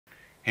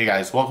Hey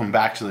guys, welcome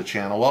back to the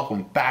channel.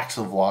 Welcome back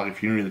to the vlog.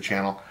 If you're new to the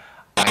channel,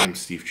 I am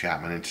Steve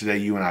Chapman, and today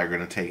you and I are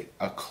going to take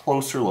a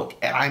closer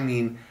look at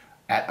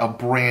a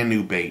brand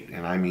new bait,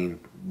 and I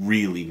mean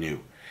really new.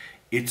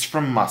 It's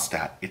from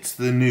Mustad. It's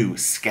the new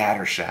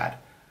Skatter Shad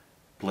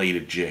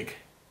Bladed Jig.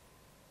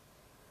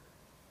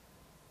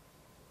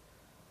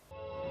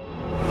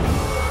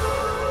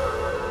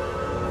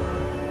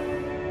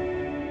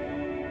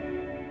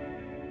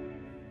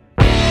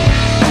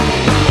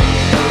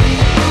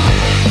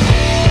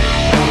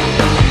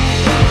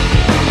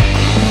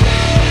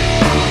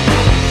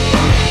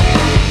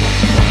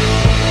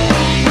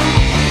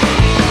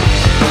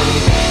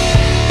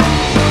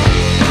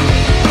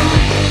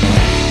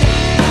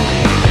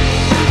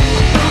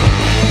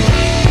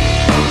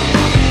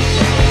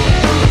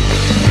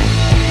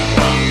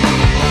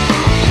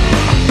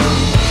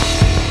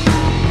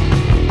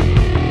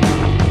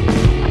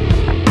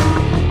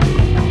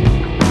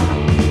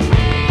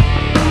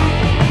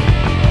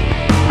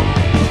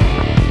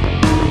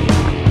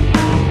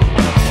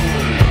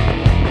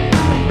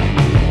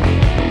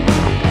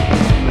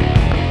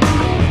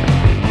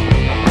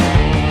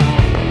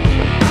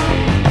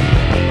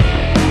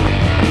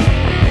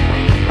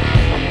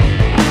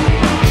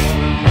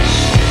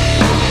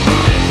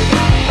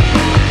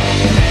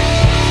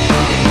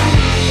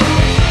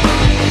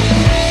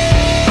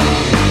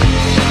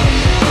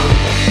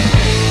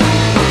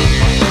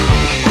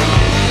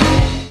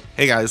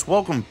 Hey guys,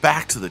 welcome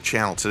back to the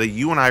channel. Today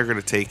you and I are going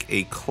to take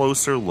a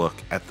closer look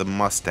at the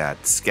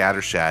Mustad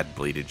Skatter Shad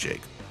Bladed Jig.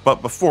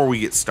 But before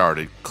we get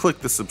started, click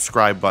the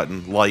subscribe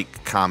button,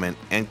 like, comment,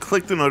 and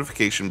click the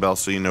notification bell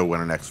so you know when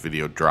our next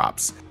video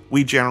drops.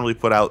 We generally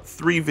put out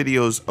 3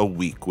 videos a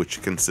week,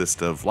 which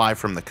consist of Live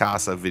from the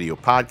Casa video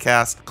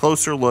podcast,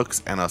 closer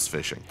looks, and us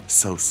fishing.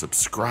 So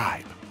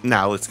subscribe.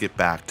 Now let's get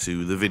back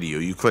to the video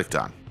you clicked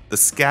on. The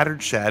Skatter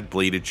Shad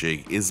Bladed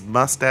Jig is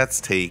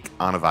Mustad's take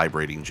on a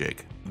vibrating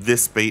jig.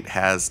 This bait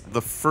has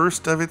the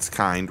first of its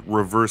kind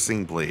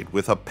reversing blade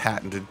with a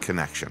patented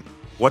connection.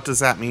 What does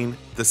that mean?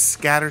 The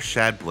Skatter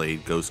Shad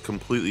blade goes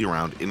completely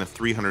around in a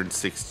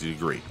 360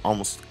 degree,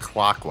 almost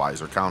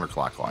clockwise or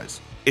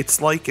counterclockwise.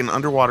 It's like an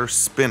underwater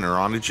spinner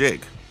on a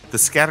jig. The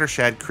Skatter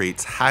Shad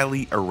creates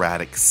highly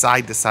erratic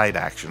side-to-side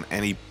action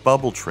and a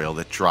bubble trail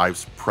that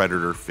drives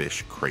predator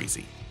fish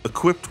crazy.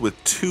 Equipped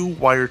with 2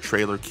 wire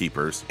trailer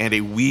keepers and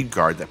a weed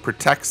guard that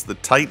protects the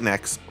tight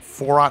necks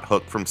 4/0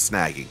 hook from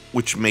snagging,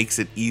 which makes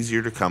it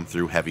easier to come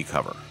through heavy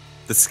cover.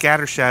 The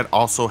Skatter Shad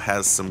also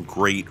has some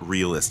great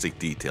realistic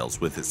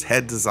details with its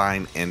head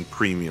design and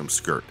premium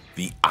skirt.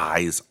 The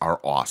eyes are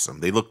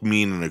awesome. They look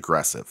mean and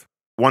aggressive.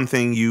 One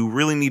thing you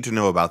really need to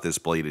know about this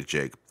bladed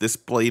jig. This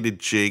bladed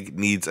jig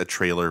needs a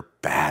trailer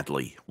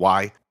badly.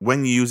 Why?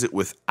 When you use it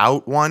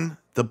without one,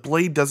 the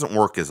blade doesn't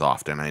work as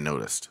often, I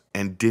noticed,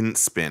 and didn't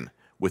spin.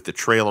 With the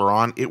trailer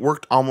on, it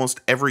worked almost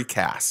every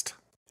cast.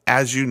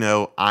 As you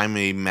know, I'm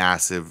a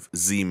massive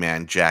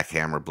Z-Man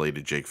jackhammer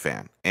bladed jig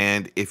fan,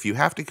 and if you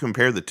have to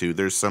compare the two,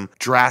 there's some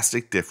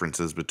drastic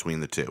differences between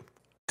the two.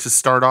 To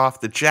start off,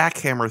 the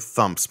jackhammer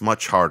thumps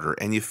much harder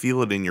and you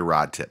feel it in your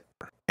rod tip.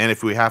 And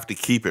if we have to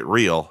keep it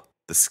real,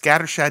 the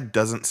Skatter Shad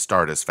doesn't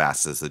start as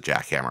fast as the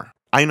jackhammer.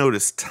 I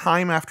noticed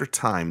time after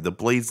time the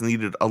blades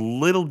needed a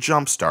little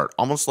jump start,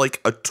 almost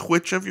like a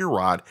twitch of your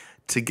rod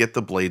to get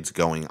the blades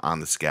going on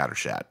the Skatter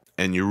Shad.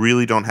 And you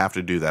really don't have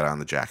to do that on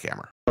the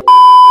jackhammer.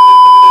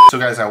 So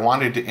guys, I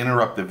wanted to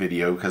interrupt the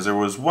video because there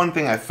was one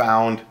thing I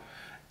found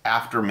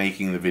after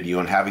making the video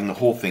and having the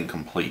whole thing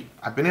complete.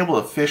 I've been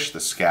able to fish the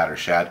Skatter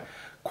Shad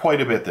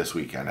quite a bit this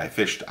weekend. I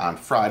fished on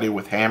Friday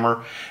with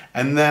Hammer,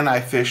 and then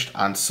I fished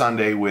on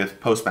Sunday with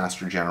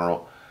Postmaster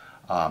General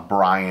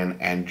Brian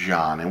and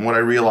John. And what I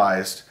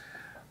realized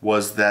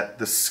was that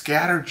the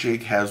Skatter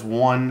jig has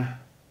one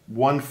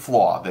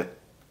flaw that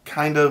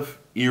kind of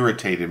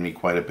irritated me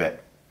quite a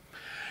bit.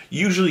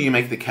 Usually you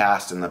make the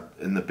cast and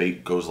the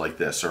bait goes like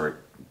this, or it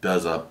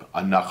does a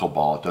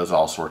knuckleball, it does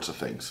all sorts of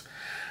things.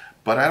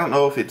 But I don't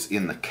know if it's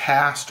in the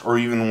cast or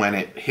even when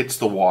it hits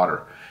the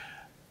water.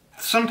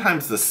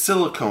 Sometimes the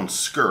silicone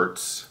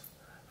skirts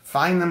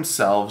find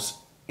themselves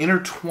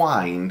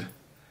intertwined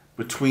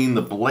between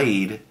the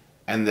blade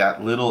and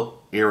that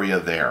little area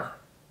there.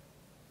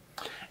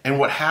 And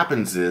what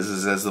happens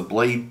is as the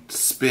blade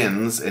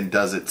spins and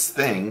does its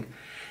thing,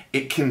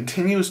 it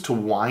continues to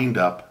wind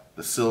up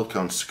the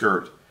silicone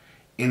skirt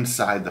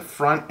inside the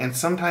front, and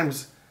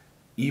sometimes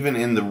even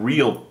in the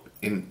reel,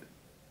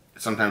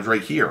 sometimes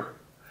right here.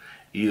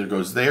 It either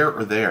goes there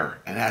or there,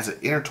 and as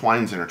it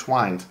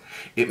intertwines,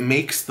 it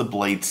makes the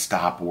blade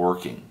stop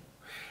working.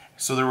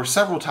 So there were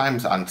several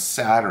times on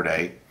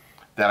Saturday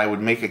that I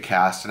would make a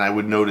cast and I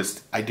would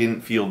notice I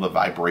didn't feel the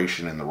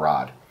vibration in the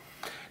rod.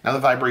 Now the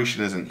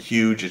vibration isn't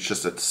huge, it's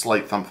just a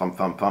slight thump, thump,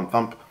 thump, thump,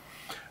 thump.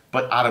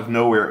 But out of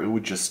nowhere, it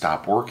would just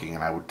stop working,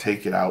 and I would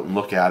take it out and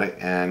look at it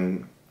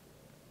and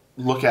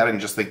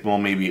just think, well,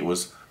 maybe it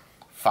was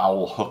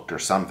foul hooked or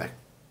something.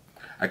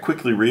 I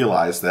quickly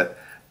realized that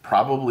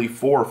probably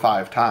 4 or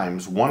 5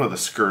 times one of the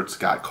skirts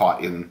got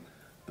caught in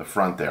the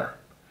front there.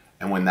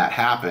 And when that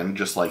happened,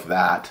 just like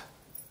that,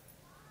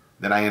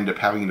 Then I ended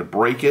up having to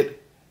break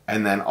it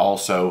and then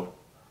also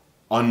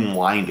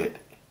unwind it.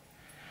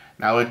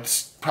 Now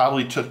it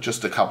probably took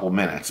just a couple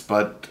minutes,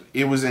 but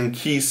it was in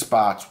key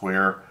spots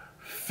where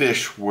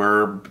fish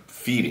were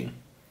feeding.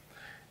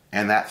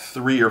 And that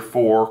 3 or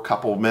 4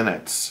 couple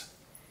minutes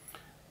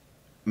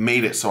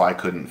made it so I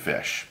couldn't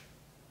fish.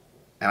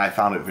 And I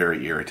found it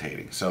very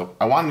irritating. So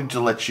I wanted to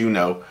let you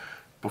know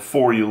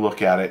before you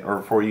look at it or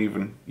before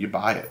you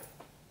buy it.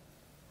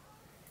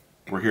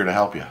 We're here to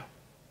help you.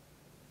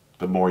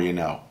 The more you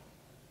know.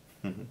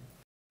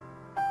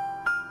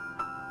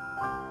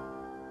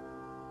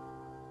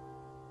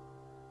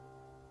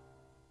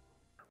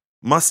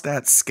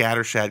 Mustad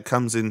Skatter Shad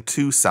comes in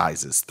 2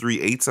 sizes,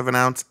 3/8 of an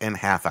ounce and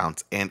 1/2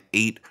 ounce, and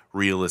 8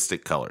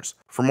 realistic colors.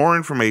 For more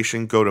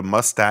information, go to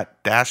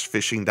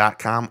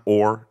mustad-fishing.com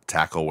or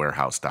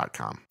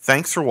tacklewarehouse.com.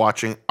 Thanks for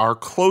watching our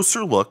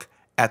closer look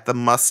at the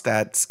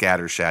Mustad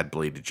Skatter Shad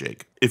Bladed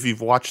Jig. If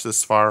you've watched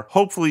this far,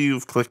 hopefully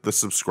you've clicked the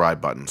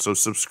subscribe button. So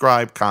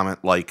subscribe, comment,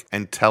 like,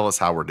 and tell us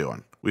how we're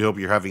doing. We hope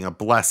you're having a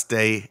blessed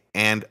day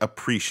and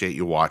appreciate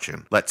you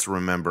watching. Let's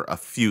remember a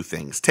few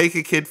things. Take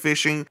a kid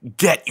fishing,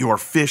 get your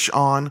fish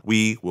on.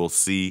 We will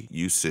see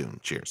you soon.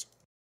 Cheers.